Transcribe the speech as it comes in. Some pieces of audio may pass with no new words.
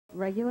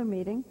regular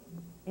meeting,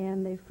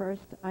 and the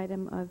first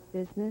item of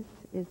business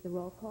is the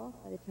roll call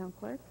by the town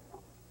clerk.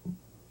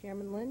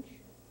 Chairman Lynch.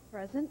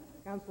 Present.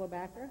 Councilor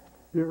Backer.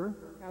 Here.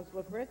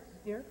 Councilor Fritz.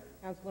 Here.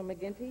 Councilor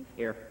McGinty.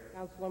 Here.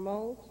 Councilor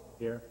Moles.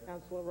 Here.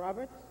 Councilor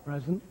Roberts.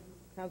 Present.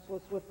 Councilor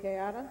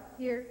Swift-Kayada.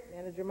 Here.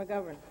 Manager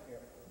McGovern.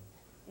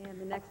 And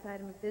the next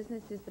item of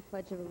business is the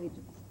Pledge of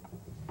Allegiance.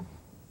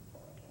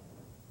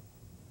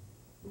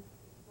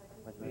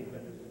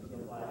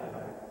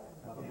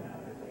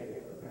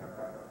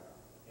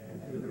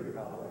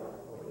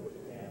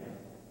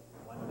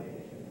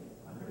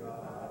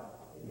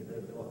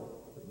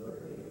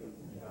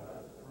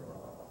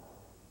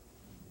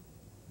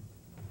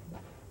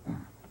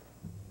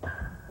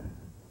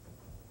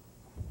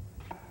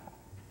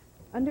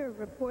 Under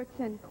reports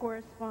and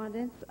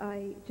correspondence,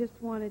 I just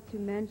wanted to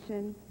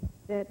mention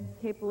that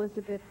Cape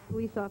Elizabeth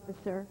Police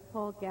Officer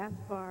Paul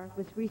Gaspar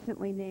was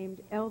recently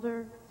named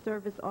Elder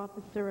Service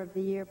Officer of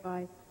the Year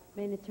by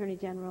Maine Attorney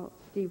General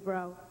Steve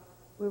Rowe.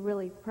 We're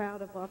really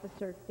proud of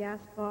Officer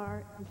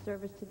Gaspar, his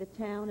service to the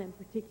town, and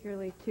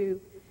particularly to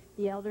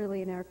the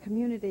elderly in our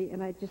community,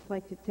 and I'd just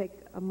like to take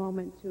a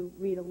moment to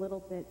read a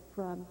little bit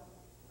from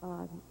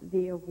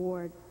the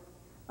award.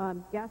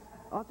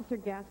 Officer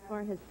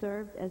Gaspar has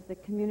served as the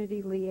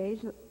Community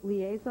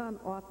Liaison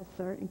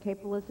Officer in Cape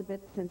Elizabeth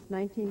since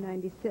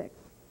 1996.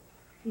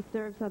 He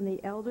serves on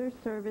the Elder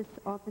Service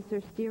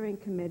Officer Steering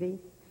Committee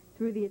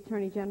through the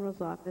Attorney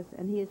General's Office,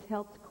 and he has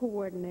helped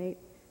coordinate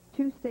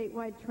 2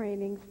 statewide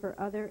trainings for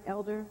other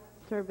Elder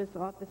Service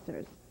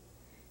Officers.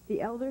 The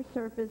Elder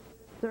Service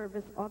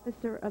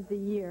Officer of the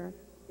Year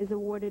is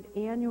awarded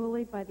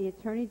annually by the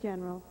Attorney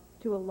General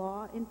to a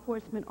law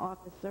enforcement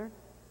officer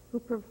who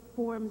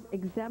performs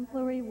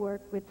exemplary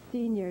work with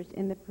seniors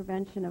in the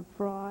prevention of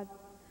fraud,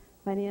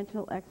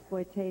 financial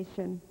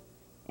exploitation,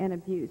 and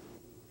abuse.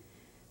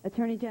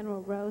 Attorney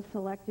General Rowe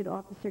selected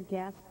Officer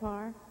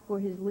Gaspar for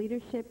his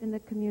leadership in the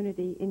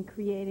community in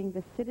creating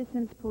the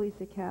Citizens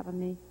Police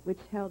Academy, which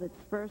held its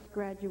first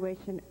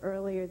graduation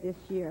earlier this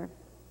year.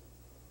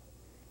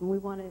 And we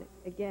want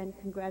to, again,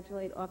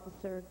 congratulate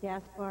Officer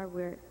Gaspar.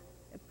 We're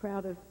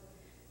proud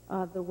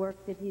of the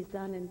work that he's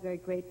done and very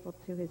grateful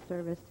to his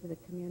service to the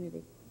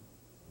community.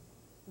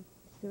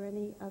 Is there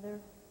any other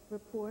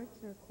reports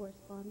or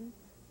correspondence?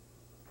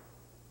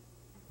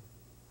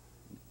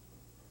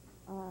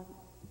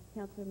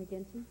 Councilor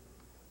McGinty?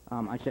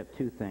 I just have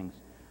 2 things.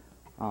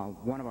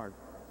 One of our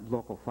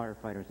local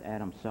firefighters,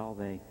 Adam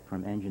Salve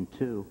from Engine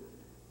 2,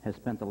 has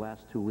spent the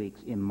last 2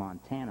 weeks in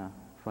Montana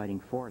fighting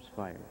forest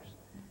fires.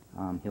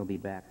 He'll be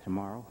back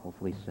tomorrow,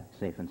 hopefully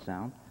safe and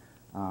sound.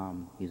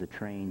 He's a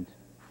trained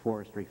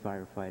forestry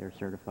firefighter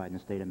certified in the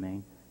state of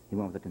Maine. He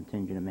went with a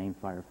contingent of Maine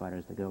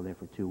firefighters to go there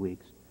for 2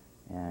 weeks,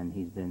 and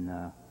he's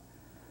been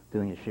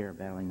doing his share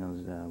battling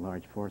those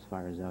large forest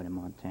fires out in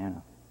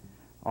Montana.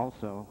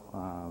 Also,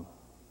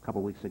 a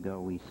couple weeks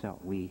ago,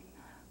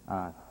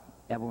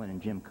 Evelyn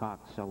and Jim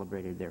Cox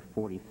celebrated their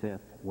 45th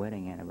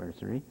wedding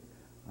anniversary.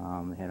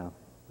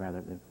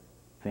 The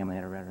family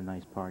had a rather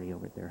nice party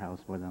over at their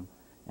house with them.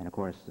 And of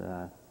course,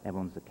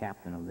 Evelyn's the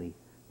captain of the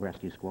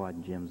rescue squad,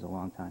 and Jim's a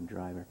longtime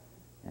driver.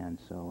 And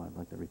so I'd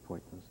like to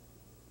report those.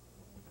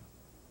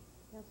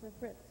 Councilor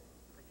Fritz?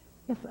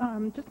 Yes,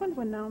 just wanted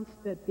to announce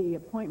that the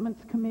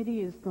Appointments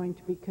Committee is going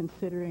to be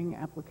considering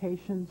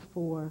applications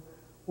for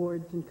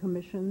boards and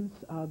commissions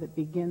that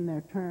begin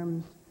their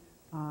terms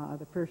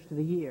the first of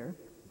the year.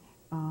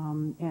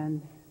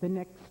 And the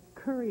next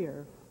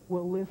courier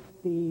will list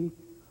the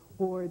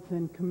boards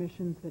and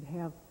commissions that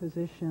have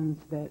positions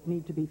that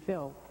need to be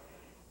filled.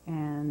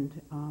 And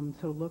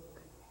so look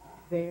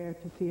there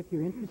to see if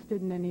you're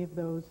interested in any of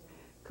those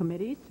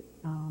committees.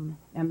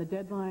 And the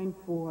deadline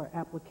for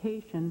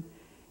application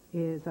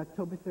is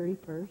October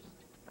 31st.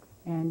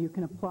 And you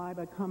can apply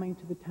by coming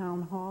to the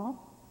town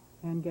hall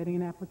and getting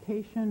an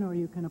application, or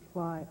you can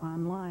apply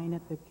online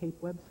at the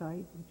CAPE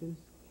website, which is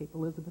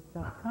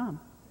capeelizabeth.com.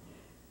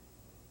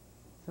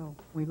 So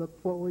we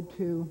look forward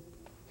to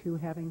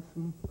having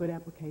some good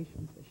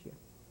applications this year.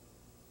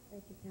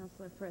 Thank you,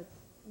 Councilor Fritz.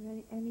 Are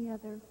there any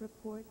other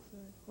reports or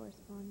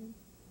correspondence?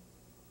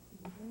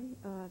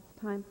 Okay,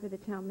 it's time for the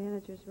town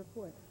manager's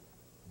report.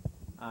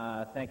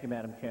 Thank you,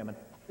 Madam Chairman.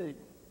 The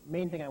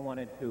main thing I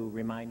wanted to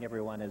remind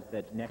everyone is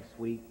that next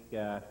week,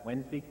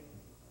 Wednesday,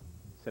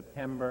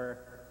 September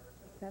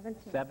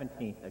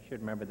 17th, I should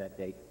remember that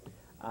date,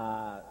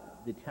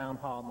 the town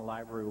hall and the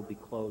library will be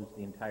closed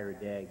the entire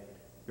day.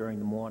 During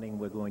the morning,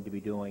 we're going to be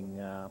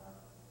doing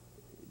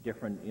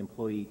different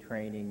employee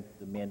training,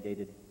 the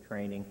mandated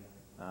training,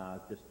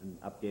 just an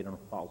update on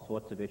all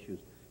sorts of issues.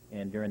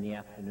 And during the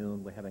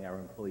afternoon, we're having our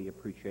employee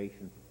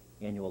appreciation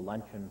annual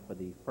luncheon for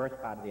the first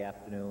part of the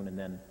afternoon, and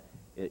then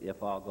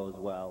if all goes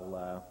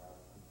well,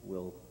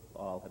 we'll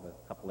all have a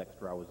couple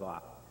extra hours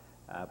off.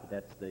 But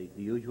that's the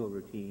usual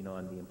routine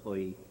on the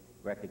employee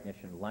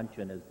recognition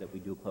luncheon, is that we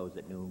do close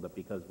at noon, but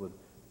because we've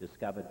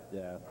discovered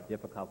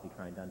difficulty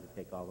trying to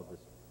undertake all of this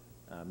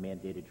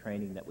mandated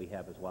training that we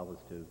have, as well as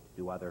to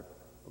do other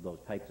of those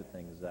types of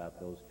things,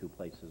 those 2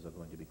 places are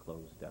going to be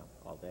closed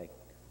all day.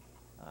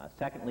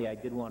 Secondly, I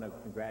did want to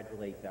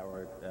congratulate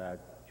our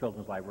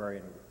children's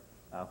librarian,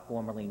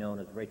 formerly known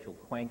as Rachel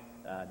Quank,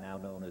 now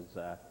known as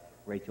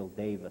Rachel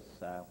Davis,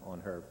 on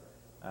her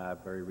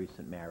very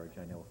recent marriage.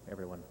 I know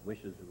everyone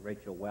wishes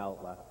Rachel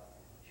well.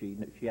 She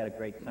had a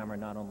great summer,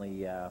 not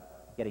only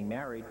getting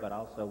married, but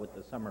also with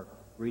the summer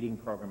reading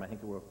program. I think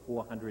there were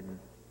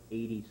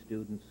 480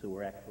 students who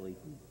were actually,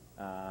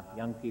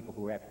 young people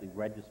who were actually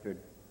registered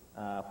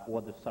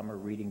for the summer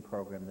reading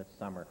program this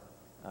summer.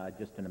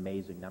 Just an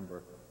amazing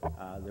number.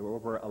 There were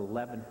over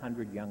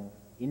 1,100 young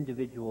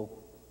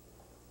individual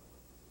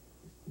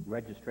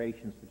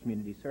registrations for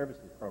community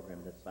services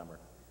program this summer.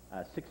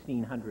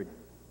 1,600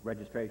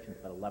 registrations,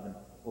 but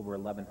over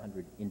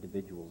 1,100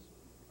 individuals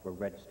were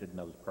registered in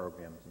those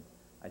programs. And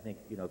I think,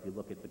 you know, if you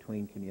look at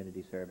between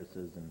community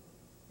services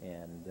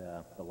and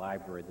the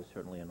library, there's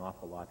certainly an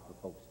awful lot for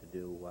folks to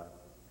do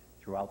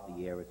throughout the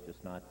year. It's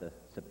just not the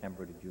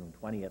September to June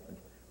 20th. And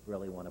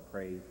really want to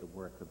praise the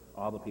work of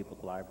all the people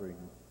at the library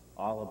and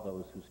all of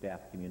those who staff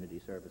community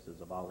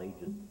services of all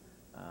ages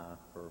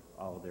for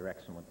all of their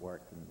excellent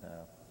work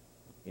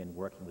in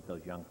working with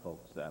those young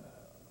folks.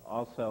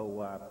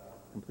 Also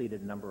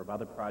completed a number of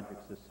other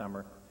projects this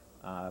summer.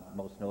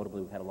 Most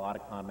notably, we've had a lot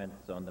of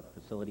comments on the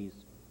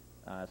facilities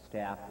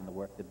staff and the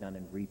work they've done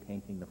in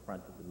repainting the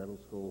front of the middle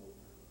school.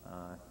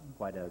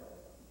 Quite an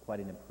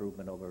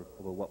improvement over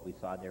what we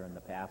saw there in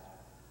the past.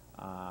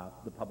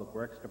 The Public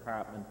Works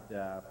Department,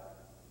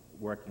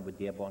 working with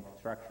Dearborn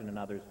Construction and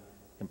others,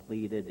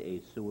 completed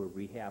a sewer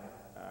rehab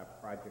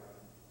project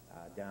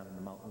down in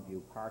the Mountain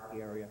View Park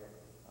area.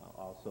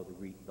 Also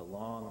the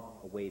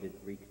long-awaited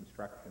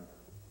reconstruction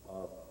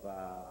of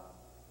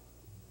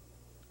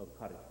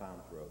Cottage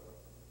Farms Road.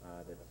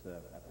 That's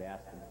a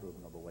vast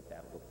improvement over what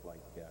that looked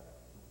like a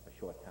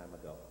short time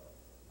ago.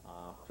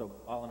 So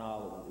all in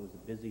all, it was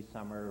a busy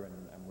summer,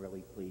 and I'm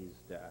really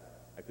pleased.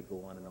 I could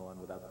go on and on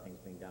with other things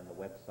being done. The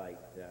website,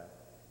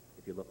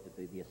 if you looked at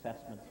the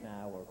assessments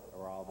now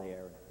are all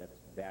there. That's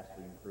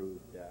vastly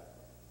improved,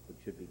 which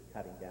should be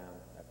cutting down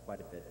quite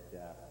a bit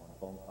on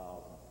phone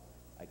calls. And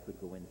I could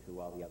go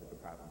into all the other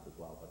departments as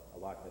well, but a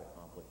lot got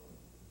accomplished. And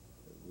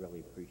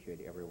really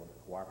appreciate everyone's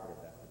cooperative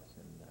efforts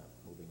in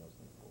moving those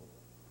things forward.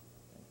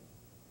 Thank you.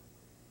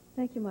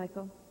 Thank you,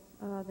 Michael.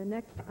 The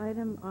next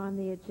item on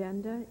the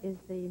agenda is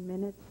the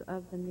minutes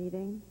of the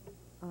meeting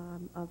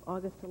of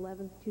August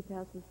 11th,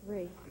 2003.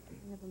 We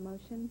have a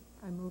motion.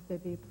 I move they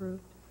be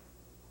approved.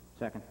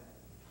 Second.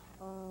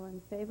 All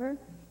in favor?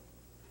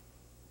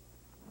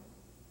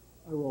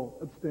 I will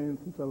abstain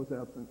since I was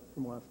absent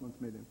from last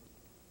month's meeting.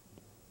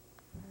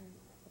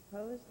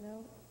 Opposed?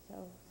 No.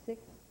 So 6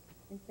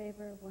 in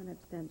favor, 1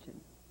 abstention.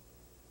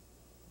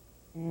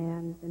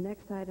 And the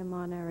next item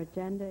on our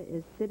agenda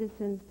is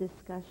citizens'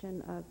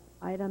 discussion of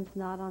items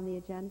not on the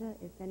agenda.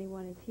 If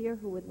anyone is here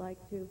who would like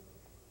to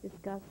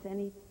discuss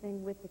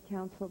anything with the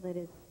council that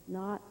is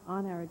not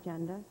on our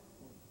agenda,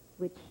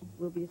 which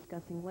we'll be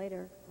discussing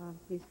later,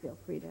 please feel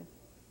free to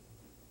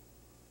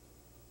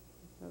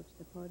approach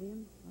the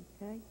podium.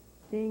 Okay.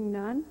 Seeing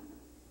none,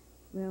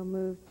 we'll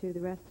move to the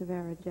rest of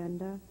our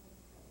agenda.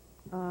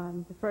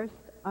 The first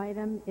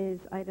item is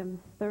item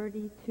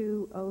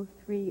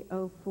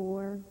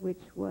 320304,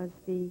 which was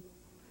the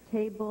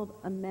tabled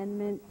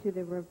amendment to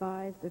the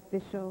revised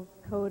official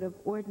code of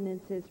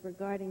ordinances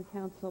regarding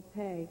council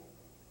pay.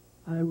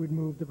 I would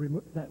move that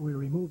we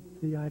remove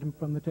the item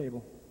from the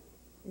table.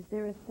 Is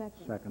there a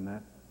second? Second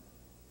that.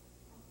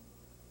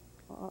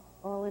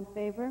 All in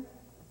favor?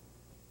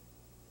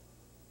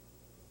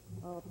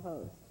 All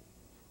opposed?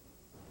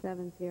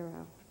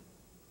 7-0.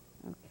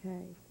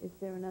 Okay. Is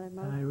there another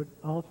motion? I would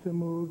also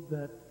move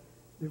that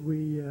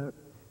we,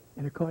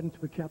 in accordance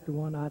with Chapter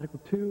 1, Article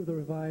 2 of the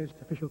revised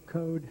official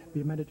code, be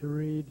amended to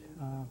read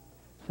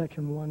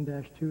Section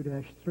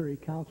 1-2-3,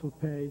 council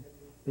pay.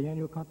 The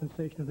annual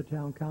compensation of the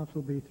town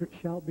council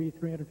shall be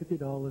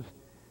 $350,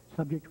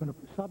 subject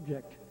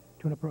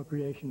to an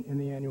appropriation in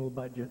the annual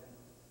budget.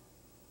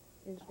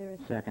 Is there a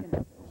Second.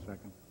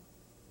 Second.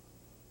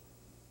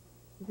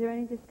 Is there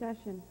any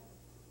discussion?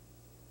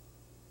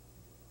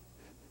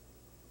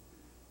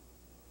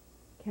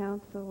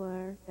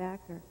 Councilor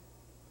Thacker.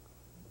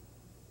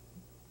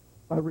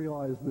 I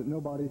realize that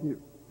nobody here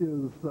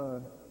is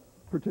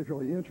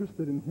particularly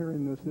interested in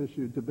hearing this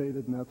issue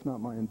debated, and that's not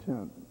my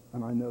intent.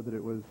 And I know that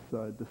it was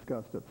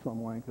discussed at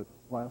some length at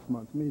last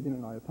month's meeting,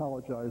 and I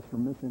apologize for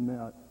missing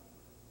that.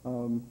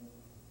 And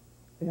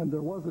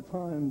there was a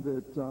time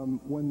that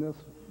when this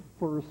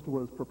first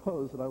was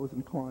proposed that I was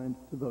inclined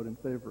to vote in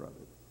favor of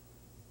it.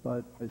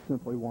 But I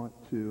simply want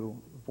to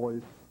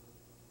voice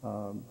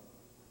the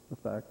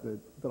fact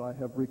that I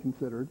have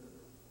reconsidered,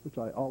 which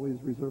I always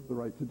reserve the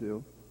right to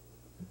do.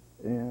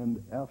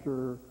 And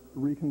after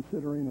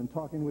reconsidering and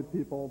talking with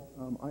people,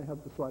 I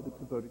have decided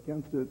to vote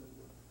against it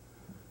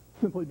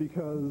simply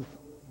because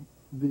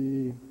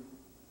the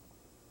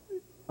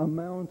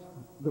amount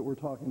that we're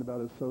talking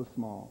about is so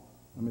small.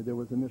 I mean, there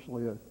was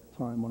initially a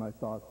time when I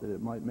thought that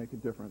it might make a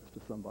difference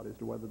to somebody as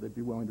to whether they'd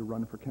be willing to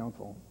run for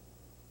council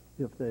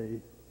if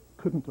they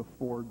couldn't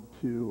afford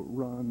to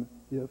run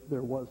if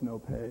there was no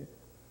pay.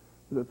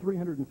 that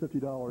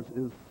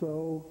 $350 is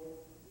so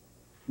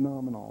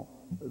nominal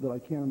that I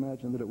can't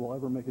imagine that it will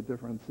ever make a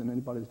difference in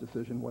anybody's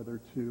decision whether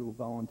to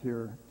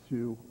volunteer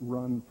to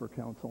run for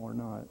council or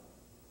not.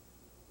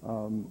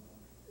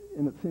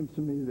 And it seems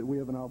to me that we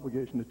have an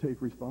obligation to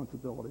take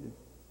responsibility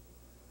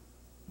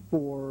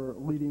for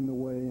leading the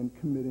way and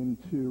committing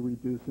to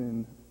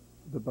reducing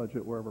the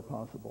budget wherever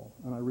possible.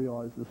 And I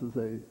realize this is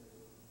a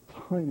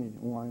tiny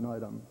line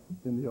item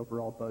in the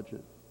overall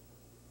budget,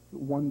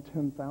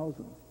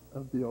 1/10,000th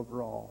of the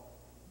overall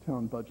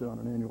town budget on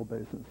an annual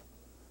basis.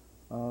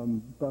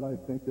 But I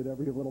think that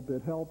every little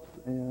bit helps,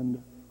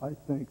 and I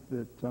think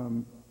that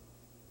town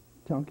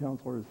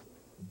councilors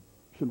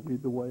should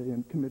lead the way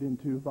in committing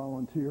to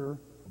volunteer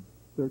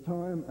their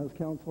time as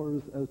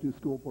councilors, as do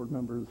school board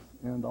members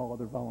and all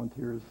other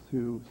volunteers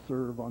who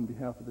serve on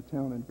behalf of the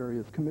town in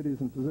various committees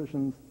and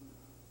positions.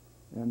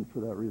 And for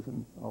that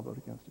reason, I'll vote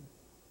against it.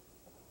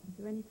 Is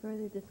there any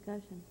further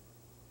discussion?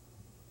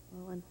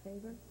 All in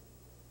favor?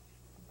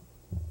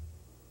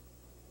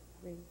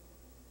 3.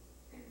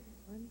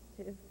 1,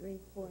 2, 3,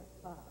 4,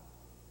 5.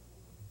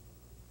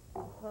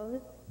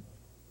 Opposed?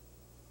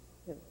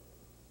 2.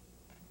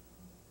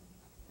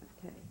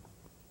 Okay.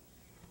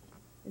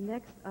 The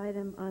next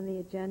item on the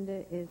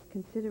agenda is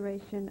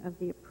consideration of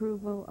the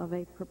approval of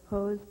a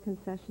proposed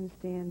concession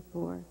stand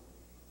for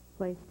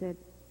Plaisted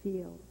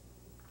Field.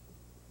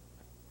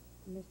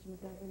 Mr.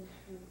 McGovern, if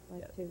you'd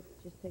like to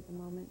just take a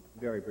moment.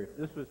 Very brief.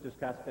 This was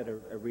discussed at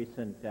a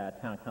recent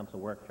town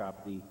council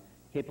workshop. The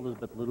Cape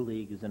Elizabeth Little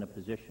League is in a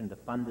position to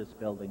fund this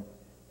building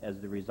as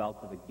the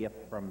result of a gift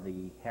from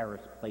the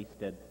Harris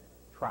Plaisted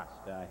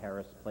Trust.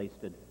 Harris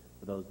Plaisted,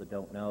 for those that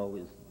don't know,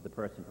 is the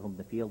person for whom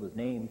the field is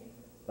named,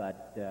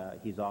 but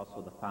he's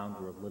also the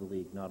founder of Little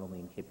League, not only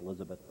in Cape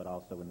Elizabeth, but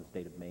also in the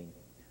state of Maine.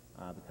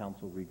 The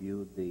council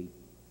reviewed the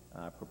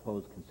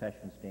proposed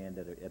concession stand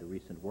at a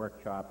recent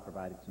workshop,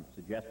 provided some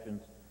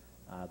suggestions.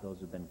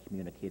 Those have been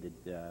communicated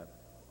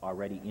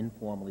already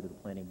informally to the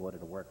planning board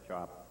at a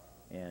workshop,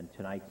 and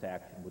tonight's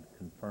action would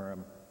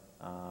confirm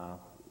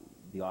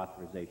the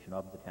authorization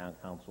of the town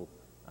council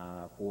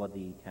for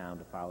the town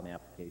to file an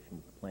application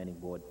with the planning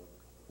board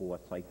for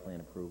site plan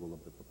approval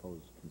of the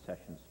proposed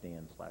concession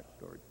stand /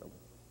 storage building.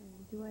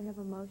 Do I have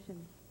a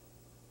motion?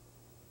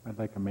 I'd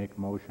like to make a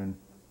motion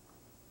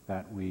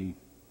that we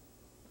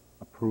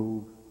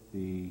approve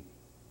the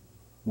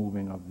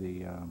moving of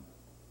the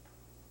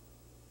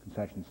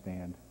concession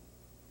stand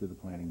to the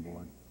planning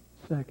board.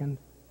 Second.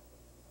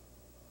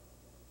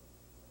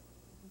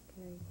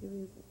 Okay. Do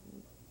we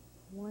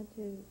want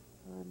to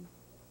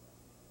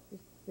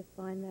just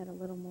define that a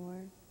little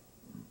more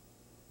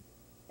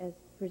as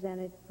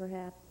presented,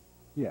 perhaps,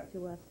 Yes.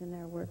 to us in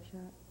our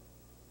workshop?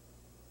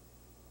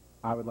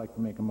 I would like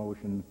to make a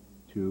motion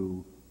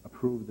to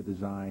approve the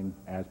design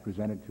as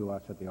presented to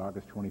us at the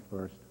August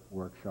 21st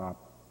workshop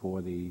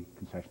for the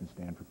concession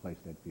stand for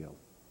Plaisted Field.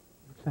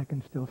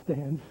 Second still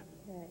stands.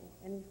 Okay.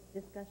 Any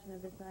discussion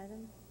of this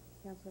item?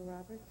 Councilor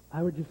Roberts?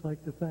 I would just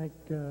like to thank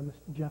Mr.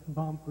 Jeff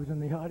Bump, who's in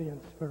the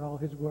audience, for all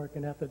his work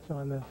and efforts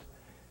on this.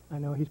 I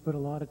know he's put a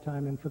lot of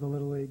time in for the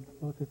Little League,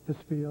 both at this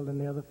field and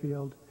the other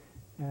field,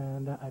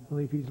 and I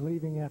believe he's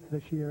leaving after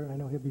this year. I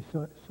know he'll be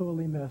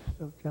sorely missed.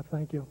 So, Jeff,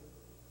 thank you.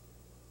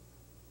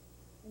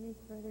 Any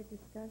further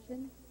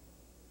discussion?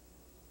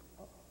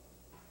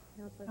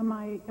 Councilor?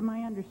 Am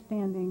I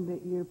understanding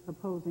that you're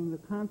proposing the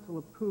council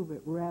approve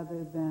it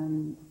rather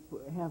than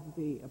have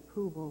the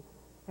approval,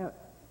 have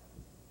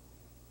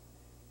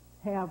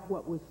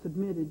what was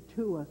submitted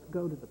to us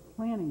go to the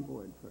planning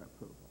board for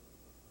approval?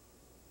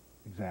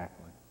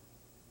 Exactly.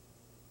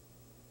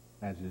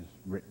 As is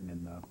written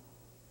in the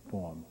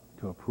form,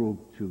 to approve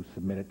to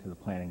submit it to the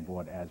planning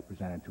board as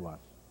presented to us.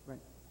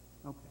 Right.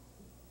 Okay.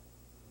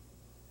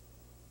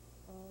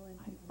 All in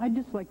I'd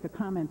just like to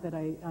comment that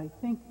I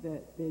think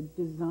that the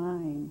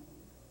design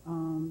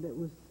that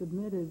was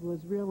submitted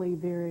was really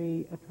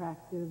very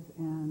attractive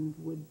and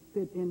would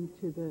fit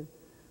into the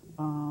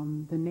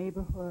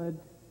neighborhood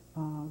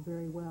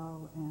very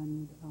well,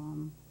 and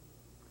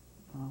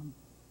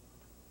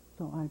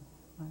so I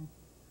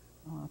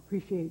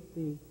appreciate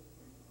the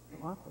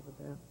offer of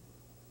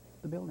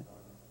the building.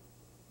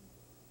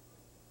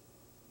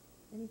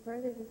 Any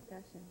further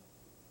discussion?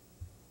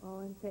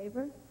 All in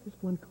favor?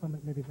 Just one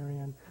comment, maybe,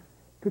 Marianne.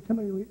 Could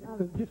somebody,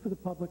 just for the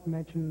public,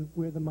 mention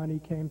where the money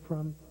came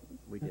from?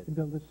 We To did.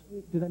 build this?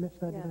 Did I miss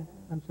that? Yeah. Did I?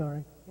 I'm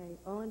sorry. Okay.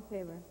 All in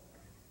favor?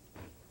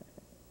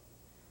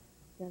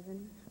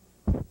 7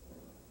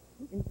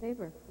 in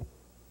favor.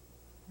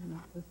 I'm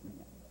not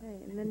listening. Okay,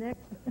 and the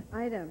next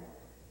item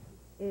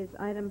is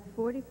item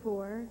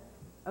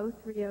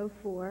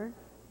 440304.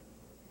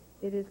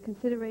 It is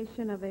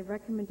consideration of a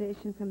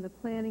recommendation from the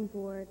planning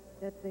board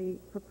that the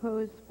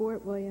proposed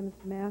Fort Williams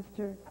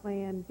master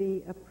plan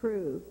be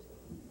approved.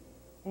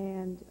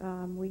 And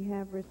we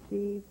have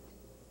received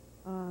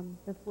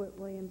the Fort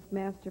Williams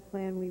master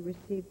plan. We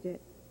received it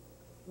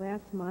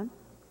last month.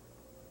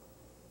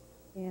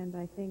 And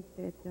I think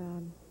that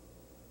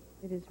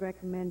it is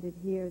recommended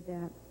here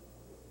that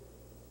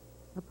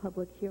a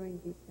public hearing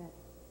be set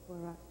for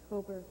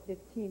October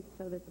 15th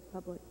so that the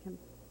public can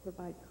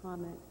provide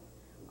comment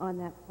on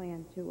that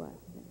plan to us.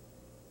 And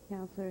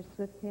Councilor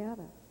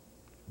Swift-Kayada.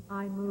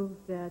 I move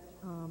that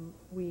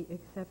we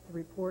accept the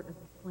report of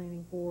the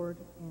Planning Board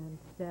and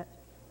set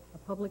a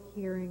public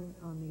hearing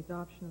on the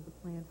adoption of the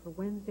plan for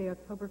Wednesday,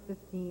 October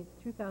 15th,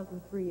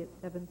 2003 at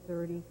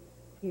 7:30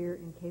 here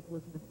in Cape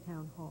Elizabeth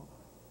Town Hall.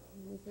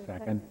 Is there a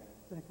Second.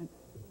 Second.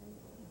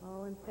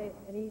 All in favor?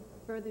 Any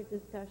further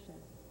discussion?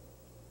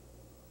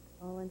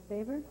 All in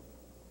favor?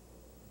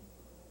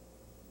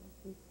 I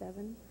see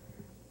 7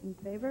 in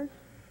favor.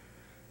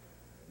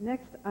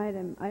 Next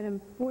item,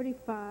 item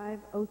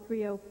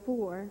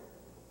 450304,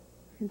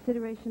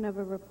 consideration of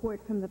a report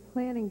from the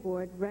Planning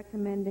Board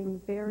recommending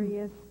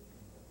various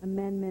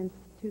amendments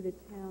to the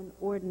town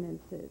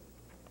ordinances.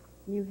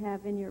 You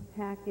have in your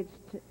package,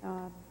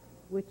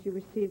 which you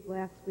received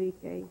last week,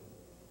 a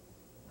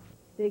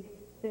big,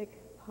 thick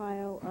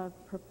pile of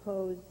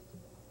proposed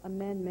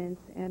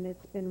amendments, and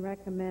it's been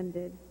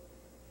recommended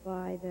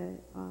by the,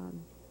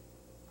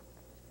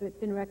 it's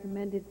been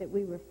recommended that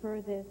we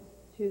refer this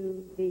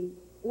to the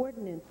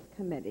Ordinance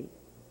Committee.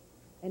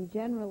 And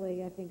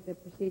generally, I think the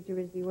procedure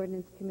is the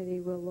Ordinance Committee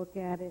will look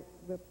at it,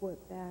 report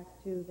back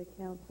to the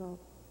Council,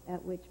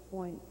 at which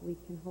point we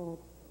can hold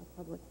a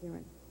public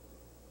hearing.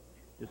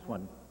 Just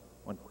one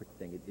quick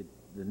thing.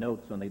 The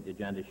notes on the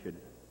agenda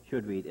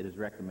should read, it is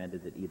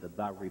recommended that either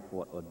the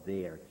report or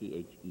their,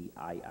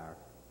 T-H-E-I-R.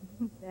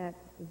 That's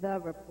the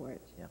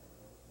report. Yeah.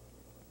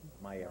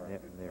 My error.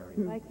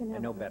 I can I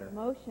have know a better.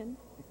 motion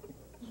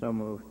So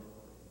moved.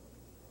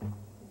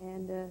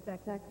 and a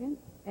second.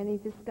 Any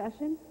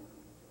discussion?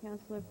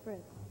 Councilor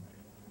Fritz.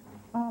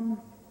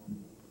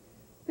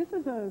 This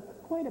is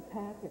quite a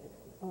packet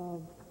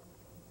of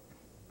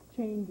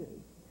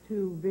changes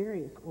to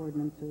various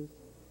ordinances,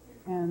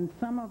 and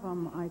some of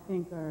them I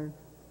think are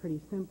pretty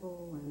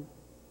simple and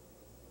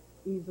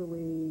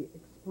easily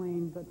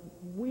explained, but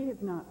we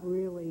have not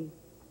really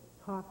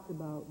talked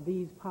about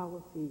these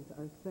policies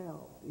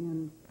ourselves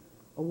in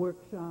a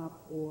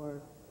workshop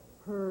or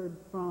heard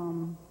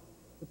from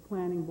the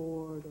planning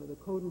board or the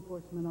code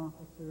enforcement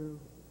officer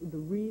the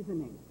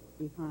reasoning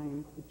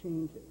behind the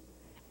changes.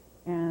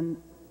 And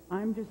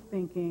I'm just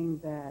thinking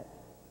that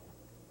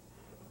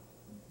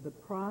the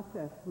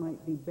process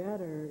might be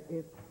better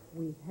if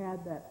we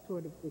had that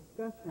sort of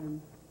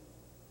discussion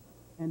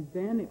and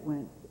then it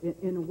went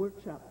in a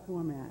workshop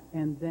format,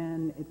 and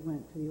then it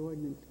went to the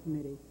ordinance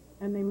committee.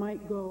 And they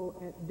might go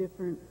at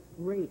different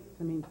rates.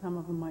 I mean, some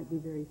of them might be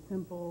very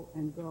simple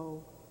and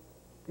go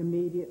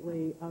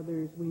immediately.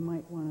 Others, we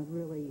might want to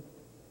really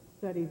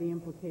study the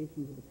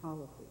implications of the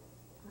policy.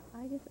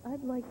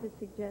 I'd like to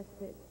suggest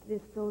that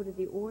this go to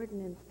the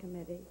Ordinance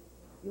Committee.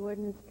 The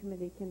Ordinance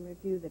Committee can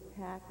review the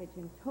package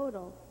in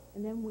total,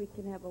 and then we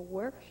can have a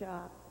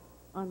workshop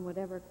on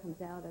whatever comes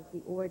out of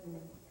the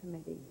Ordinance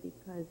Committee,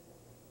 because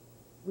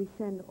we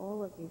send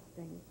all of these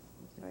things.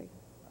 I'm sorry.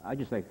 I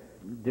just like,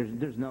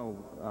 there's no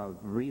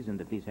reason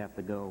that these have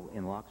to go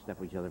in lockstep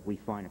with each other. If we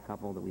find a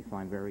couple that we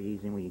find very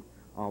easy and we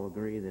all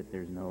agree that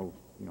there's no,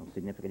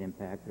 significant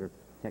impact or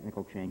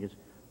technical changes,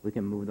 we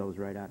can move those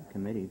right out of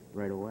committee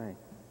right away.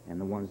 And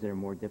the ones that are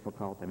more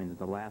difficult, I mean,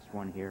 the last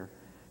one here,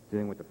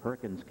 dealing with the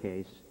Perkins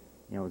case,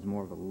 is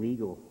more of a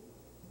legal,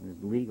 and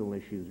there's legal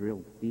issues,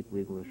 real deep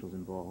legal issues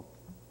involved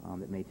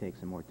that may take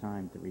some more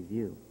time to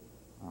review.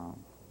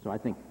 So I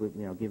think,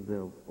 give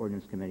the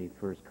ordinance committee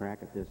first crack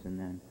at this, and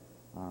then,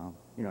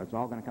 it's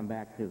all going to come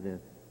back to the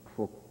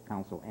full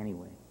council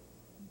anyway.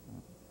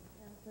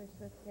 Councilor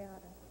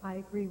Swift-Kayada. I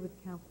agree with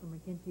Councilor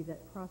McGinty that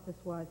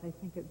process-wise, I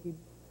think it would be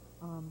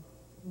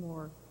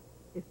more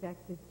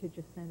effective to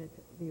just send it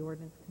to the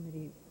ordinance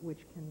committee,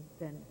 which can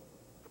then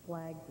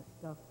flag the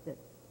stuff that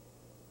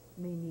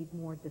may need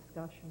more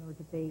discussion or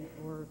debate,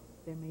 or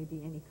there may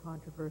be any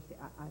controversy.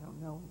 I don't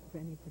know of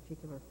any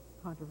particular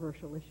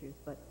controversial issues,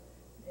 but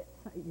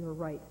you're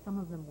right. Some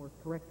of them were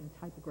correcting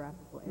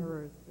typographical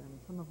errors, and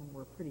some of them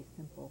were pretty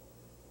simple.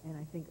 And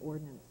I think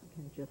ordinance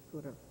can just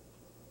sort of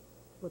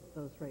flip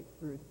those right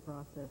through the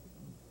process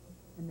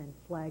and then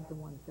flag the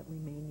ones that we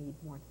may need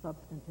more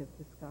substantive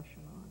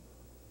discussion on.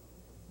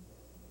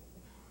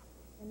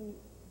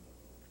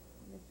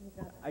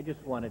 I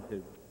just wanted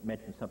to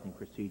mention something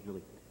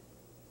procedurally.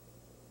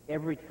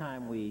 Every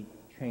time we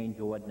change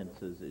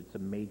ordinances, it's a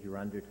major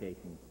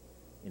undertaking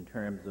in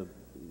terms of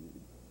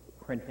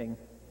printing,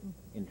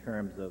 in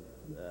terms of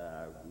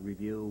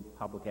review,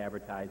 public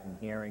advertising,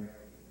 hearing,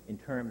 in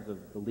terms of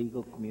the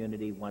legal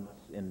community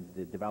and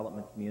the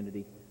development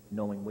community,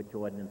 knowing which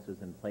ordinance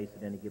is in place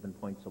at any given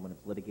point, so when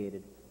it's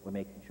litigated, we're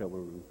making sure we're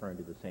referring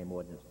to the same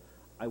ordinance.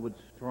 I would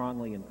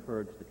strongly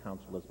encourage the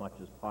council as much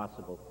as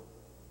possible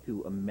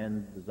to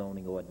amend the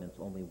zoning ordinance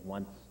only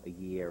once a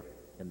year,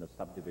 in the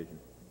subdivision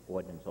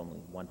ordinance only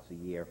once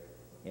a year,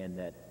 and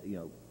that,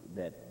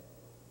 that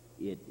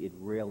it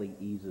really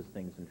eases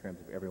things in terms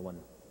of everyone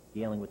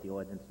dealing with the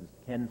ordinances,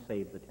 can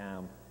save the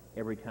town.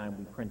 Every time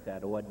we print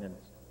that ordinance,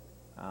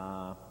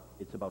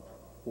 it's about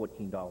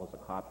 $14 a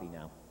copy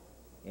now,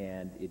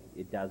 and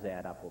it does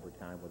add up over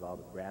time with all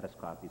the gratis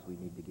copies we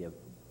need to give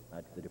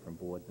to the different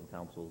boards and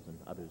councils and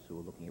others who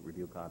are looking at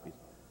review copies,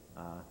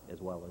 as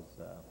well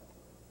as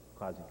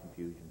causing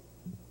confusion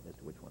as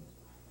to which ones.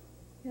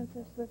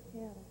 Councilor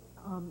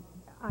Swift-Chaotic.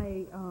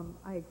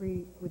 I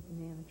agree with the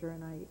manager,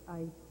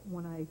 and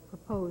when I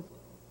proposed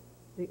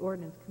the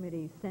ordinance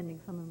committee sending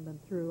some of them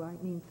through, I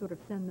mean sort of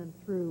send them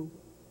through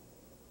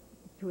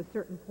to a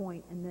certain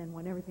point, and then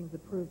when everything's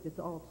approved, it's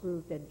all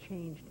approved and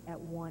changed at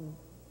one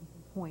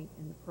point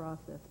in the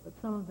process. But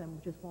some of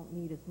them just won't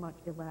need as much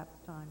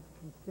elapsed time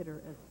to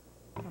consider as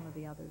some of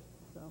the others.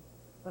 So,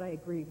 but I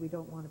agree, we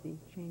don't want to be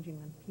changing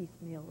them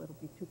piecemeal. It'll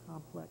be too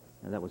complex.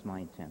 Now, that was my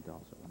intent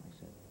also when I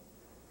said.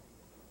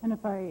 And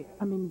if I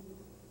mean,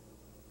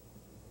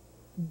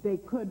 they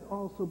could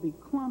also be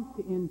clumped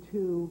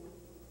into,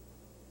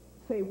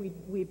 say,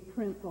 we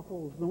print the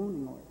whole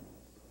zoning ordinance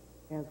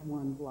as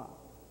one block.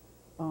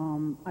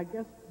 I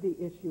guess the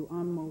issue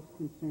I'm most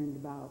concerned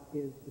about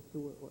is the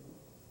sewer ordinance.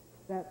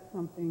 That's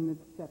something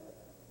that's separate.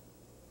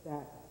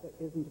 That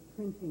isn't a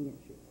printing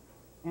issue.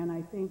 And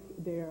I think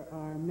there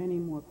are many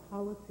more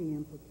policy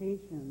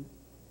implications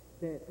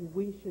that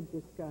we should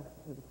discuss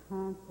as a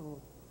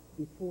council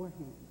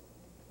beforehand.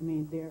 I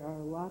mean, there are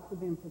lots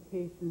of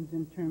implications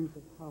in terms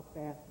of how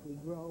fast we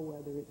grow,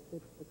 whether it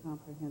fits the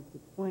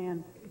comprehensive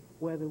plan,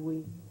 whether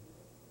we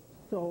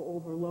so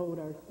overload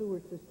our sewer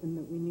system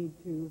that we need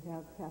to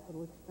have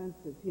capital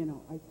expenses. You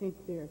know, I think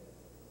there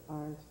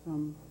are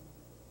some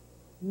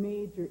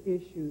major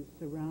issues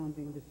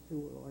surrounding the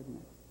sewer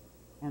ordinance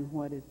and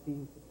what is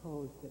being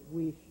proposed that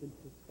we should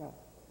discuss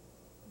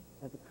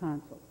as a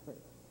council first.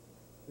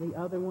 The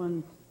other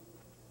ones,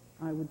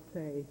 I would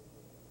say,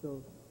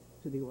 go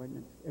to the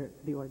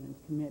ordinance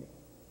committee.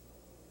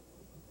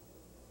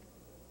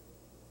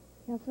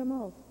 Councilor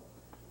Moles.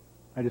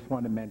 I just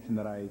wanted to mention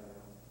that I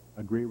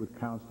agree with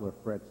Councilor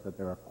Fritz that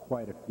there are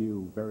quite a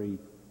few very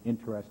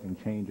interesting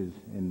changes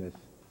in this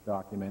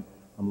document.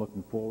 I'm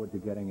looking forward to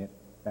getting it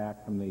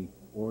back from the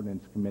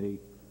ordinance committee.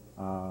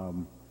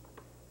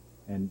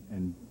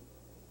 And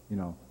you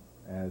know,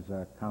 as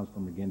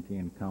Councilor McGinty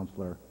and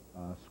Councilor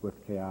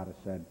Swift-Chaotic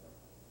said,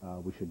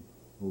 we should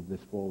move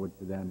this forward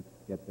to them,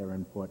 get their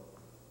input.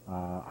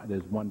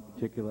 There's one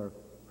particular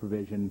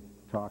provision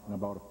talking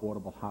about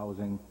affordable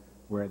housing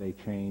where they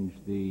change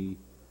the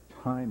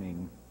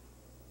timing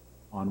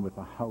on if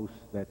a house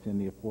that's in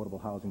the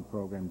affordable housing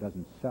program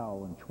doesn't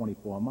sell in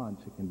 24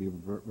 months, it can be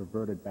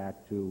reverted back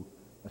to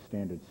a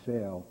standard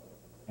sale,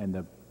 and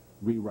the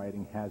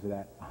rewriting has it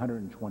at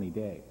 120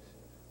 days.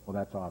 Well,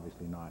 that's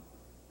obviously not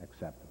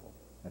acceptable.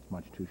 That's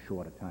much too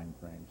short a time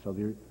frame. So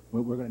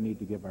we're going to need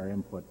to give our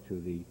input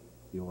to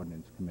the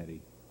ordinance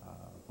committee,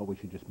 but we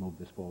should just move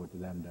this forward to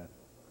them to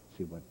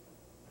see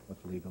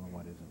what's legal and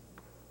what isn't.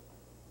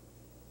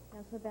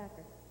 Councilor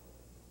Backer.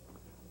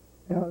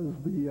 As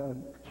the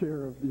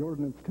chair of the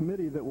ordinance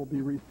committee that will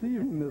be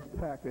receiving this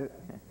packet,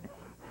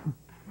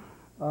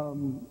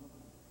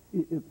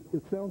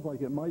 it sounds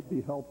like it might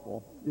be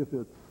helpful, if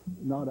it's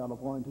not out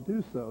of line to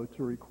do so,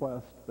 to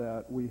request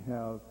that we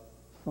have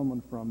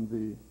someone from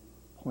the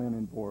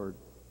planning board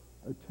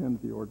attend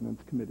the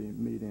ordinance committee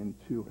meeting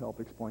to help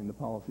explain the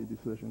policy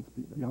decisions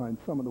behind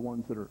some of the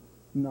ones that are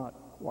not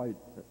quite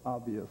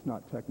obvious,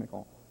 not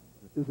technical.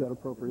 Is that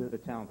appropriate? The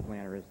town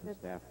planner is the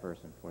staff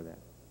person for that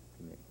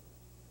committee.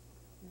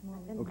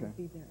 Okay.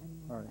 Be there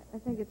anyway. All right. I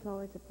think it's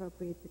always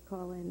appropriate to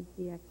call in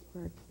the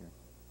experts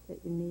that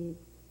you need.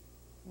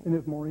 And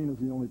if Maureen is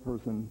the only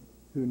person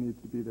who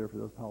needs to be there for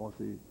those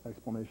policy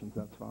explanations,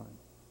 that's fine.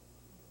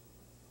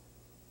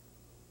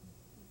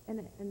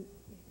 And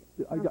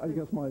I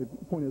guess my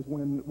point is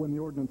when the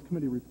ordinance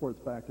committee reports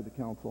back to the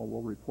council,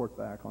 we'll report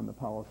back on the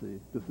policy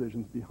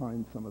decisions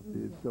behind some of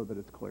these so that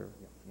it's clear.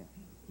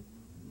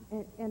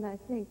 And I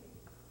think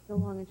the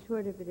long and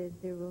short of it is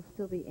there will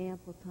still be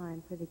ample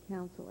time for the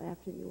council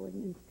after the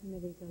ordinance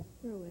committee goes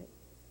through it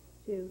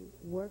to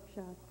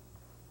workshop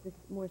the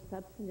more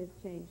substantive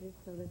changes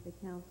so that the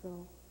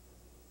council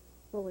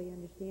fully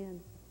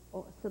understands,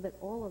 so that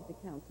all of the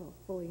council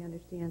fully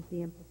understands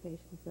the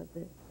implications of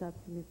the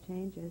substantive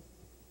changes,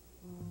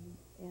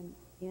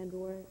 and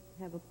or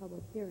have a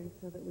public hearing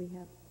so that we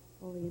have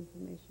all the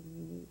information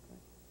we need. But,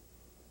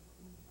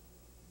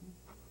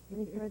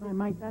 any If further I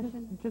might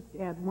discussion? just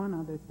add one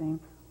other thing.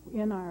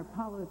 In our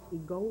policy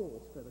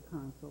goals for the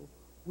council,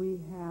 we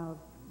have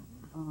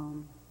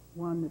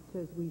one that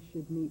says we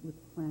should meet with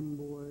the planning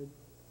board,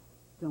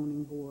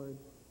 zoning board,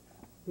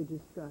 to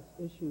discuss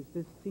issues.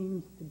 This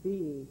seems to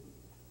be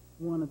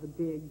one of the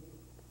big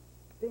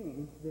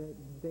things that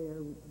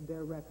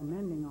they're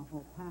recommending a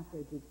whole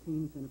package. It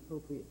seems an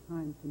appropriate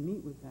time to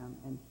meet with them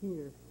and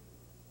hear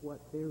what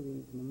their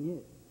reasoning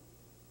is.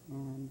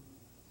 And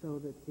so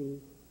that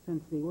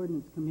since the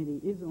ordinance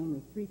committee is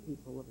only 3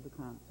 people of the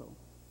council,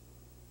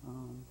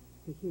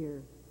 to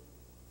hear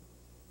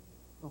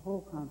the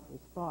whole council's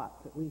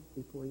thoughts, at least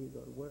before you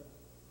go to work.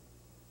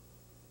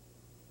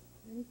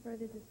 Any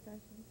further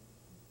discussion?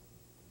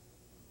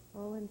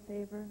 All in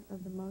favor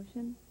of the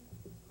motion?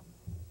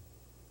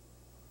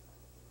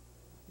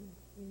 2,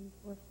 3,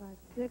 4, 5,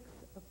 6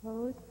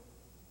 opposed.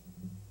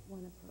 1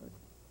 opposed.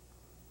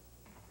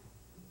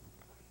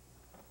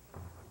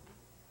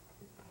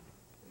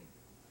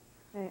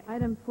 Okay,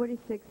 item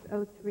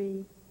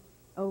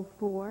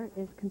 460304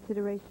 is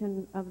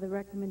consideration of the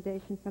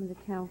recommendation from the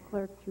town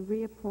clerk to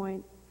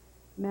reappoint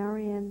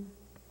Marion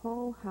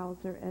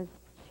Polhauser as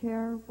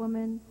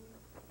chairman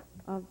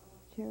of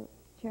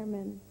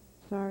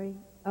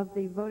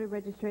the Voter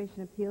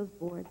Registration Appeals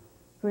Board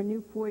for a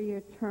new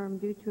 4-year term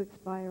due to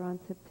expire on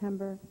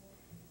September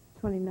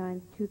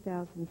 29,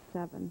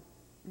 2007.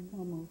 So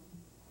moved.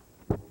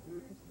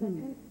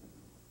 Second?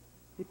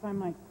 If I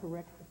might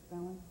correct the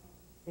spelling,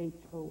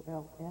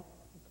 H-O-L-S.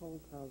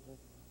 Holzhauser.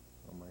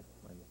 Oh, my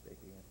mistake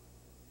again.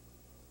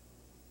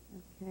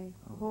 Okay,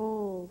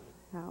 Oh,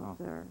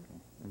 Holzhauser. okay.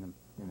 In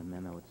the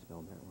memo, it's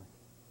spelled that way.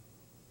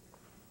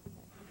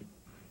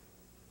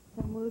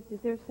 So moved. Is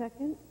there a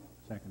second?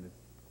 Seconded.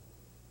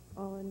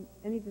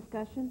 Any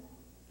discussion?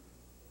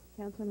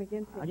 Councilor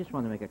McGinty. I just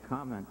wanted to make a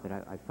comment that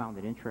I found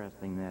it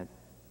interesting that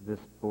this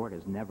board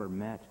has never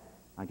met.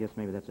 I guess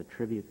maybe that's a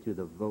tribute to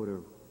the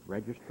voter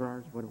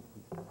registrars. What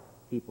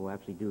people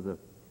actually do the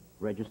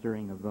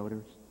registering of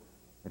voters?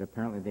 That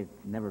apparently they've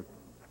never,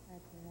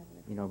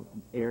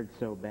 aired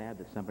so bad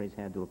that somebody's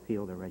had to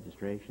appeal their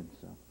registration.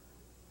 So.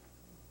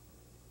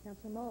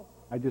 Councilor Moll.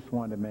 I just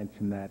wanted to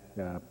mention that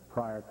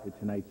prior to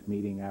tonight's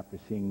meeting, after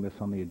seeing this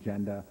on the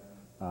agenda,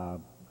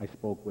 I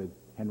spoke with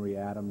Henry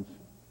Adams,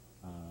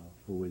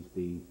 who is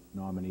the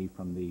nominee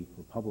from the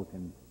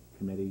Republican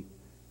committee,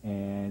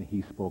 and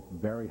he spoke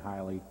very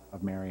highly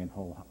of Marion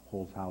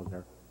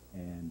Holzhauser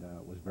and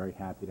was very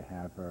happy to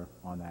have her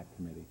on that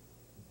committee.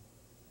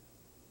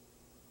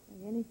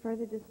 Any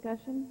further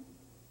discussion?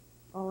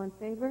 All in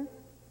favor?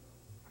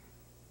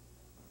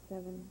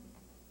 7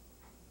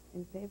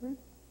 in favor?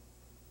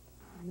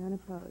 None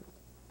opposed.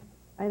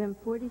 Item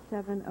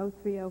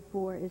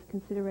 470304 is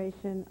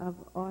consideration of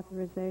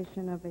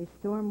authorization of a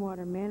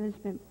stormwater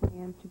management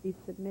plan to be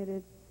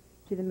submitted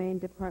to the Maine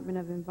Department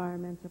of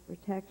Environmental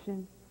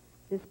Protection.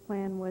 This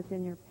plan was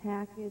in your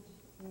package,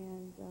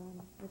 and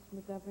Mr.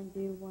 McGovern, do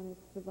you want to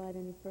provide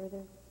any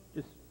further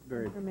Just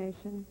very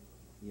information?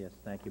 Yes,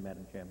 thank you,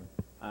 Madam Chairman.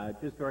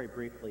 Just very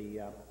briefly,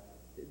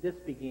 this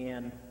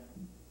began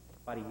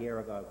about a year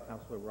ago.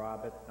 Councilor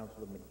Roberts,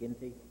 Councilor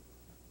McGinty,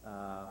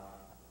 I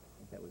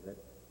think that was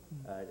it,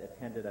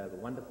 attended a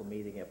wonderful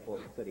meeting at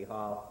Fulton City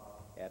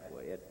Hall at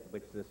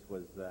which this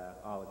was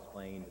all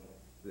explained.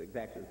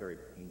 Exactly, it was a very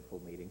painful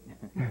meeting.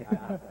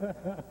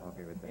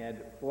 Okay with that. And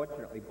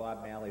fortunately,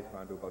 Bob Malley's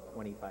gone to about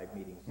 25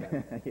 meetings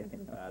since,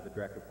 the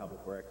Director of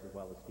Public Works, as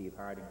well as Steve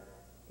Harding.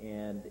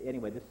 And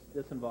anyway,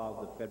 this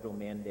involves a federal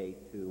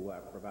mandate to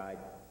provide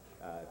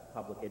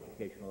public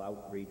educational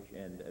outreach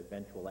and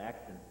eventual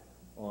action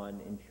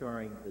on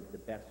ensuring the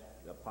best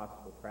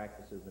possible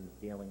practices in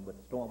dealing with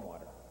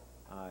stormwater.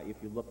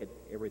 If you look at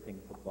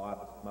everything for Bob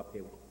that's come up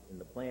here in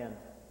the plan,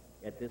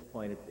 at this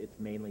point it's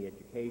mainly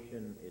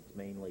education, it's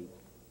mainly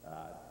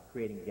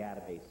creating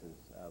databases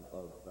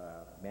of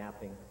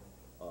mapping,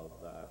 of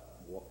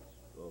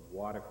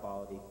water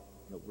quality,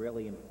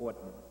 really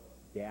important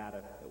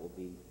data that will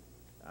be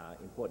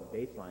important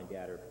baseline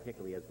data,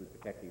 particularly as we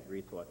protect these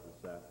resources.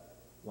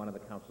 One of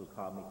the councilors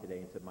called me today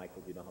and said,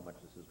 Michael, do you know how much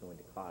this is going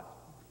to cost?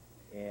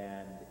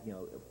 And,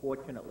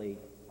 fortunately,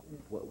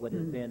 what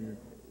has been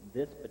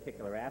this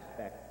particular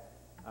aspect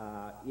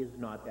is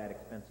not that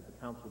expensive. The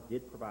council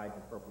did provide an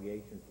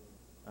appropriation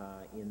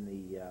in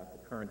the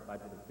current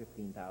budget of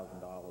 $15,000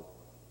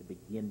 to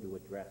begin to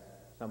address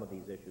some of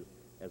these issues,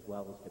 as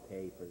well as to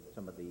pay for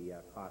some of the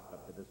costs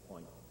up to this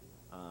point.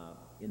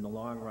 In the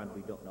long run,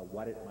 we don't know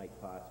what it might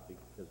cost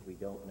because we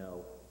don't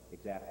know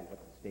exactly what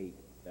the state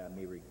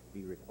may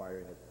be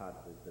requiring as part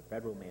of the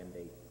federal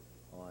mandate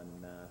on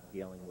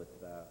dealing with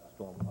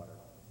stormwater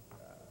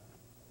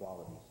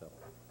quality. So,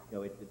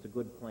 it's a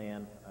good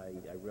plan.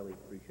 I really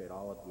appreciate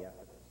all of the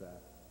efforts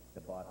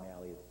that Bob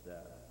Malley has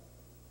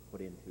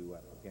put into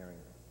preparing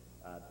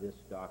this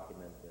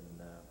document,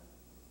 and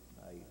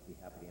I'd be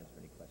happy to answer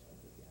any questions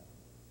if you have.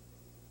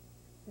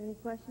 Any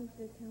questions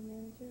for the town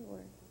manager or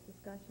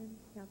discussion?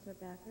 Councilor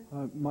Backer?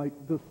 Mike,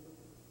 this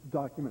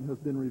document has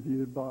been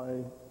reviewed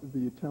by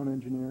the town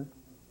engineer.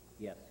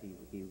 Yes, he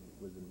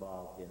was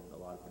involved in a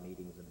lot of the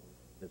meetings and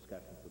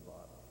discussions with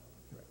Bob.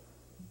 Right.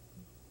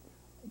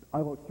 I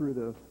looked through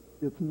this.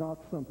 It's not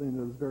something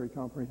that is very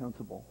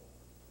comprehensible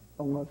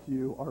unless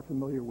you are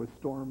familiar with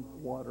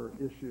stormwater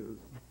issues.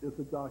 It's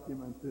a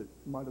document that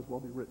might as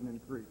well be written in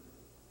Greek.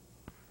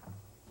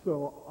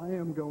 So I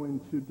am going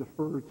to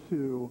defer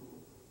to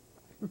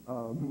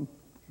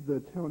the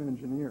town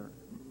engineer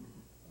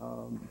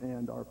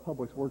and our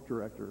public works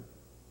director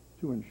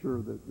to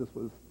ensure that this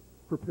was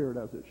prepared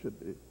as it should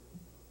be.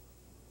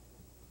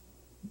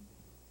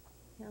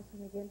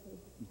 Councilor McGinty?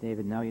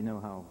 David, now you know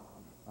how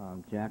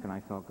Jack and I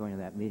felt going to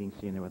that meeting,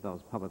 seeing there with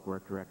those public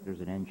work directors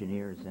and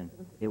engineers, and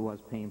it was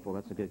painful.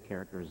 That's a good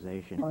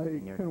characterization. I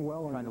can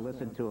well trying to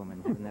listen to them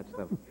and having that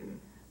stuff,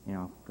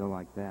 go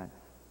like that.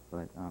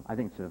 But I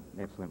think it's an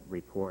excellent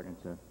report, and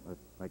it's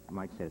like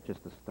Mike said, it's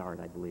just a start,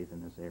 I believe,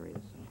 in this area.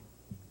 So.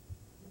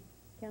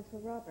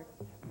 Councilor Roberts?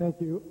 Thank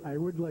you. I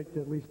would like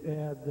to at least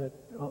add that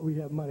we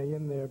have money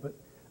in there, but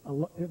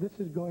this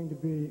is going to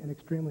be an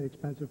extremely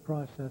expensive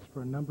process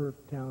for a number of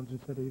towns and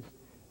cities,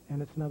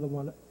 and it's another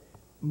one.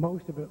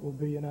 Most of it will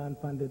be an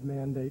unfunded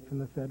mandate from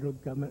the federal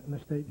government and the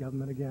state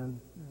government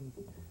again, and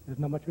there's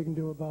not much we can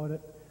do about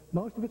it.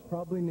 Most of it's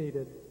probably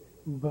needed,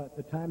 but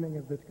the timing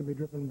of it's going to be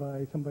driven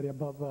by somebody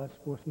above us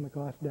forcing the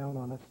cost down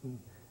on us, and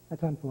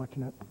that's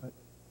unfortunate, but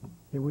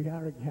here we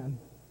are again.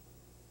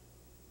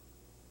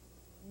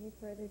 Any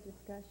further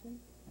discussion?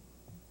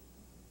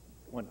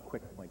 One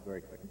quick point,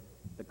 very quick.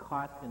 The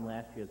cost in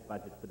last year's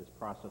budget for this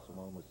process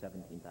alone was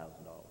 $17,000.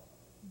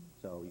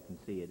 So you can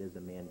see it is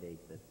a mandate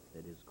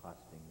that is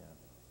costing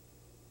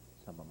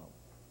some amount.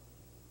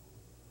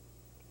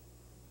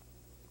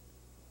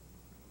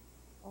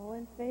 All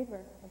in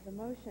favor of the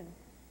motion?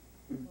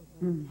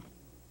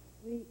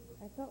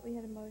 I thought we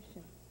had a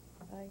motion.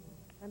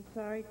 I'm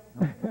sorry.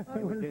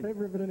 We're in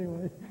favor of it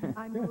anyway.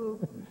 I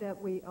move that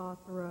we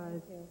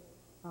authorize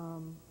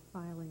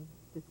filing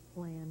this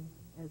plan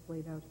as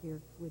laid out here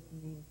with the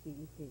Maine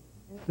DEP.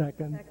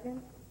 Second.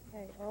 Second?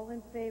 Okay, all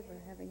in favor,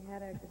 having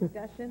had our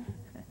discussion?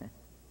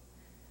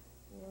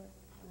 4,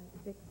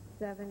 5, 6,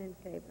 7 in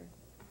favor.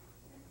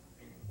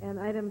 And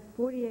item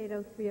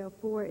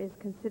 480304 is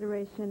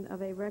consideration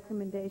of a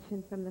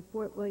recommendation from the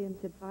Fort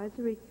Williams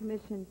Advisory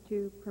Commission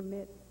to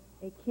permit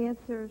a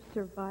Cancer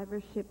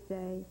Survivorship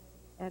Day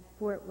at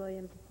Fort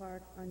Williams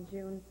Park on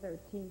June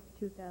 13,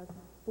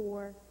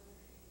 2004.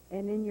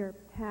 And in your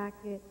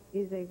packet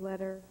is a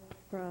letter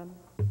from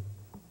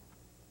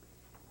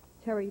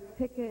Terry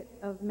Pickett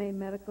of May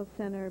Medical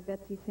Center,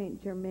 Betsy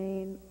St.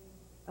 Germain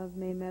of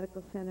May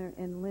Medical Center,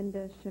 and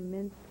Linda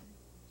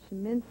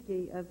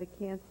Sheminsky of the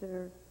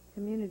Cancer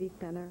Community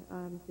Center,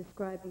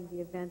 describing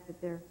the event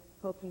that they're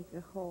hoping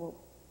to hold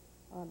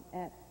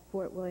at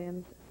Fort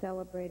Williams,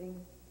 celebrating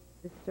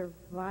the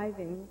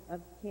surviving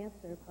of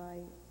cancer by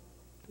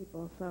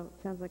people. So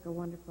it sounds like a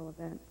wonderful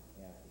event.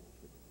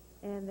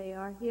 Yeah. And they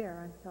are here,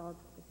 I'm told.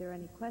 If there are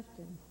any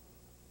questions.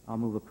 I'll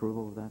move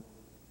approval of that.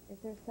 Is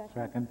there a second?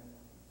 Second.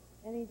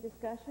 Any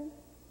discussion?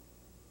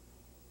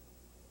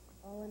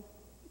 All in...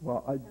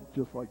 Well, I'd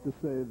just like to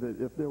say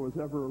that if there was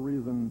ever a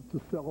reason to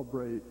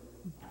celebrate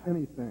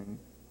anything,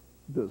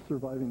 that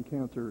surviving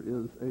cancer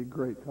is a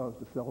great cause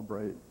to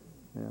celebrate,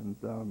 and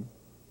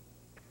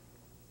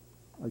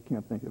I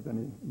can't think of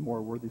any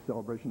more worthy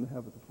celebration to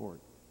have at the fort.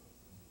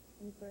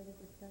 Any further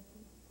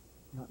discussion?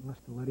 Not unless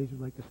the ladies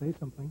would like to say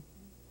something.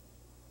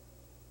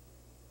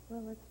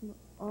 Well, let's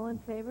all in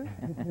favor?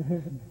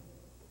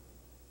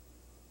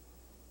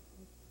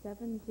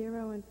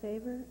 7-0 in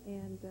favor,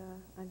 and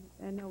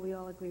I know we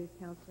all agree with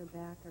Councilor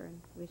Backer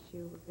and wish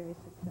you a very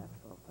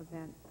successful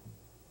event.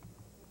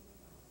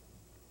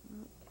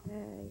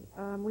 Okay,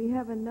 we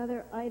have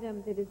another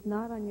item that is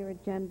not on your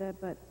agenda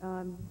but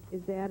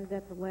is added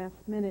at the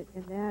last minute,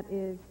 and that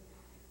is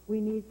we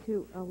need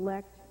to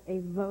elect a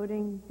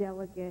voting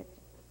delegate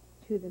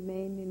to the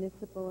Maine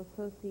Municipal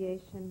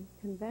Association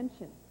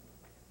Convention.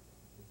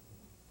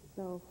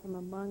 So from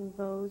among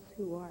those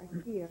who are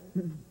here,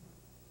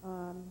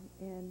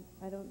 and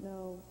I don't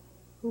know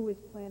who is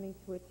planning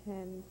to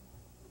attend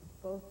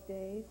both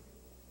days,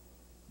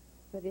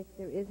 but if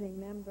there is a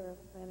member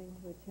planning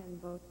to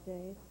attend both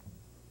days.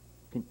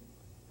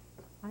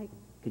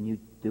 Can you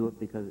do it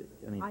because,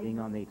 being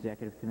on the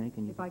executive committee,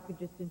 can you? If I could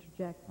just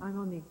interject, I'm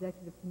on the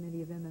executive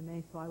committee of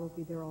MMA, so I will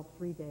be there all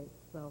 3 days.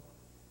 So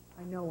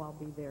I know I'll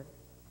be there.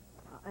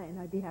 And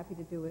I'd be happy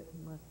to do it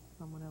unless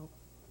someone else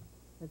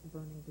has a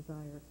burning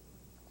desire.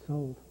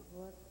 Sold.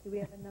 Well, do we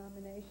have a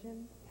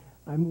nomination?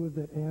 I move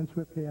that Ann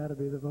Swift-Kayata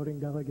be the voting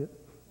delegate.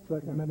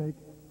 Second.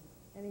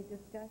 Any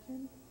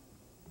discussion?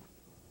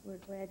 We're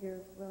glad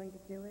you're willing to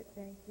do it.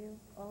 Thank you.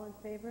 All in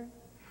favor?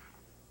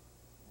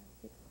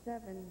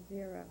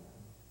 6-7-0.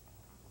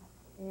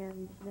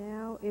 And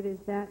now it is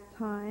that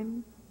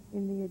time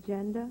in the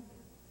agenda.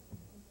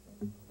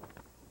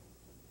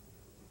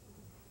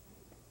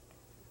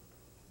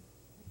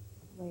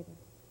 Later.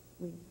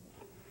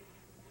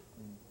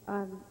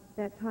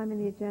 That time in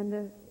the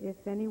agenda, if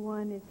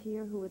anyone is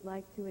here who would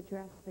like to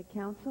address the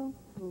council,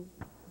 who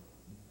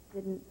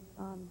didn't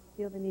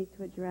feel the need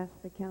to address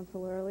the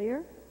council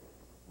earlier,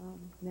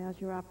 now's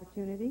your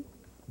opportunity.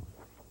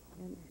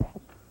 And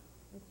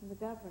Mr.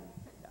 McGovern.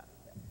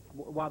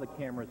 While the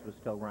cameras were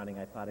still running,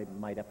 I thought I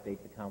might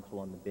update the council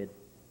on the bid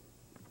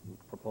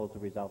proposal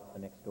results for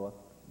next door.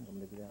 Want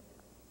me to do that?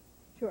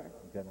 Sure.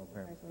 In general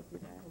terms. Might as well do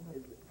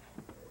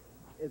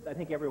that. I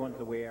think everyone's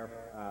aware,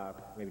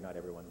 maybe not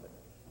everyone, but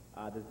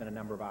there's been a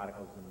number of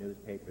articles in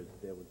newspapers.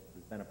 There's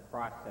been a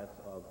process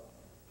of,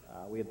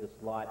 we have this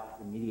lot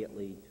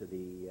immediately to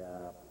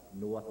the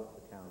north of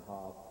the town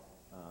hall,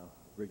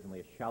 originally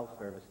a Shell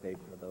service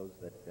station for those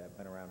that have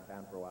been around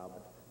town for a while,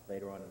 but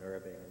later on an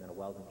Irving and then a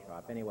welding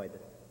shop. Anyway, the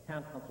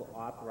town council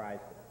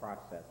authorized the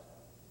process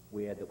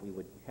where that we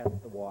would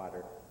test the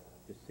water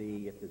to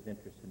see if there's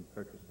interest in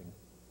purchasing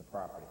the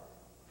property.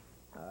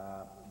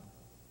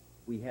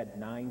 We had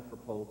 9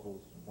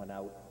 proposals went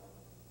out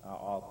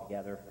all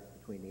together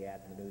between the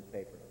ad and the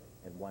newspaper,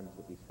 and ones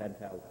that we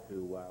sent out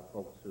to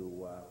folks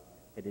who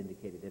had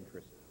indicated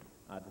interest.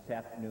 This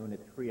afternoon at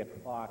 3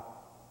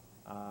 o'clock,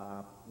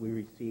 we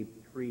received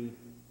 3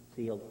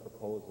 sealed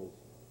proposals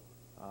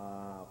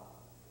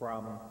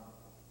from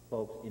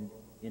folks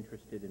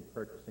interested in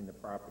purchasing the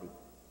property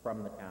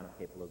from the town of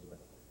Cape Elizabeth.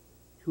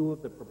 2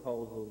 of the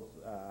proposals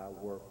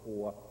were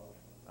for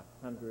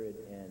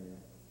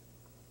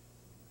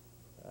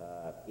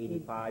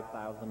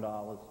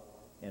 $185,000,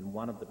 and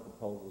one of the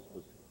proposals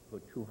was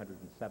for $207,000.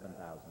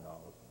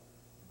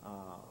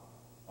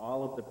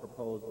 All of the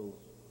proposals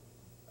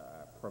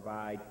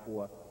provide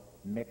for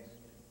mixed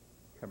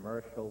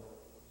commercial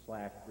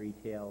 /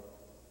 retail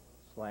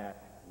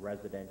 /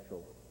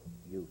 residential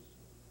use.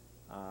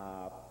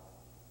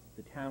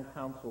 The town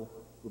council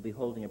will be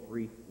holding a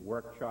brief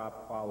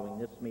workshop following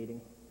this meeting.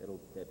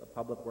 It'll be a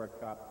public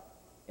workshop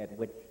at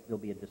which there'll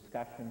be a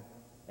discussion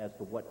as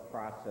to what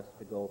process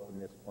to go from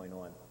this point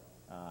on,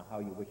 how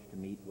you wish to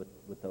meet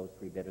with those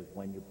 3 bidders,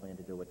 when you plan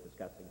to do it,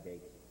 discussing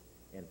dates,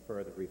 and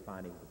further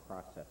refining the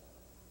process.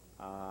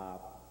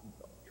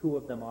 2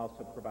 of them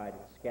also provided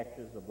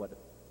sketches of what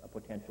a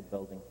potential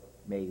building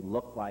may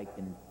look like,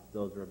 and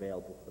those are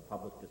available for the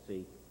public to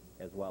see,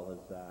 as well as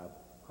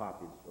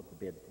copies of the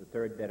bid. The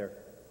 3rd bidder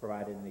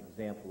provided an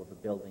example of a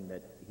building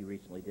that he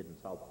recently did in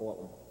South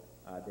Portland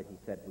that he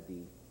said would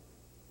be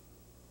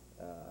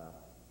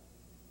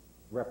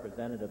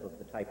representative of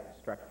the type of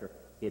structure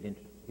he'd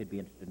be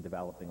interested in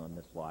developing on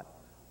this lot.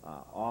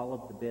 All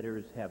of the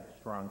bidders have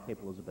strong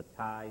Cape Elizabeth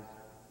ties.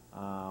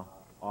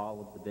 All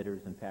of the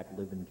bidders, in fact,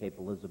 live in Cape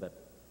Elizabeth,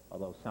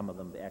 although some of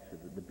them, actually,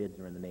 the bids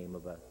are in the name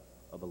of a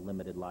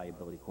limited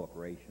liability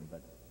corporation,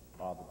 but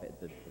all the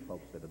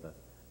folks that are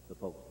the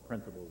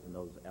principals in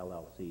those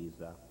LLCs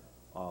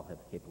all have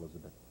Cape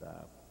Elizabeth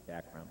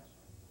backgrounds.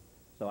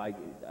 So I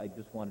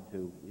just wanted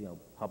to,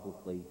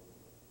 publicly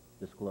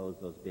disclose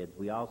those bids.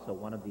 We also,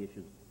 one of the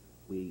issues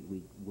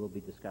we will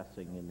be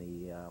discussing in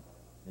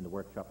the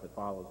workshop that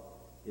follows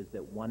is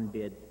that one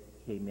bid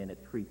came in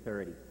at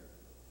 3:30.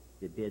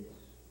 The bids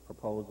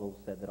proposals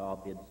said that all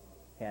bids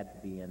had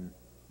to be in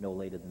no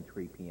later than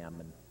 3 p.m.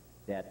 and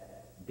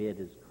that bid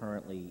is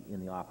currently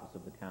in the office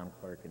of the town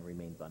clerk and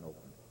remains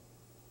unopened.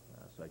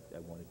 So I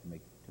wanted to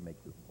make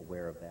you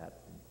aware of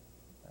that, and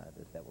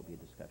that will be a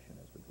discussion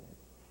as we go on.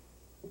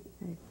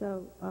 Okay,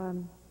 so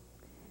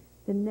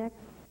the next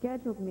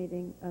scheduled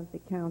meeting of the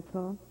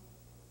council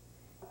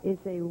is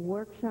a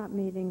workshop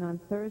meeting on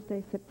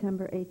Thursday,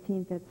 September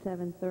 18th at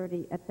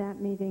 7:30. At that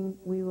meeting,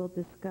 we will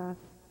discuss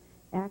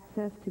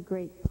access to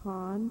Great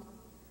Pond.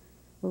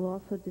 We'll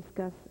also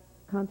discuss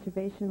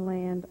conservation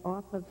land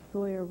off of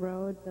Sawyer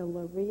Road, the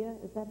Larea,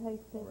 is that how you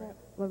say that?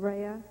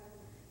 Larea,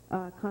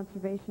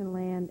 conservation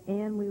land,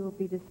 and we will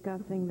be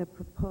discussing the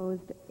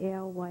proposed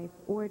alewife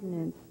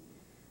ordinance.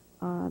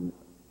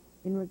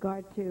 In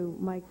regard to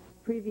Mike's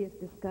previous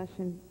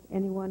discussion,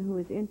 anyone who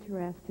is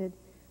interested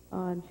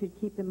should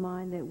keep in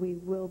mind that we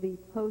will be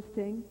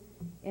posting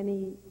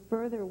any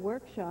further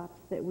workshops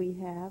that we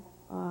have,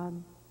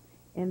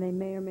 and they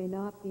may or may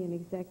not be an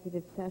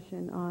executive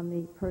session on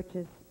the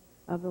purchase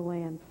of the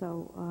land.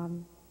 So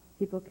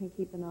people can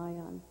keep an eye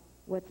on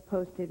what's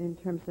posted in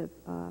terms of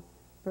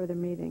further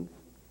meetings.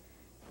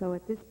 So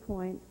at this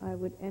point, I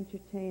would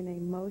entertain a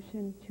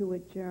motion to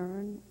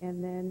adjourn,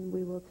 and then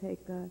we will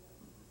take a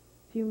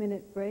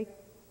few-minute break,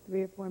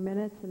 3 or 4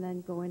 minutes, and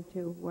then go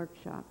into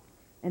workshop.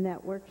 And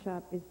that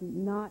workshop is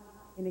not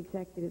an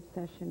executive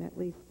session, at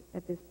least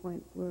at this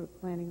point. We're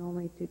planning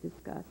only to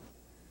discuss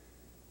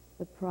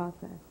the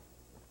process.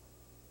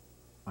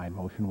 I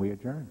motion we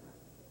adjourn.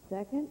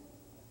 Second?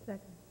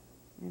 Second.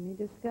 Any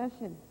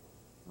discussion?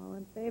 All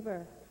in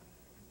favor?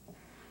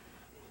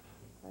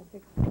 5,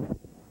 6.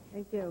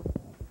 Thank you.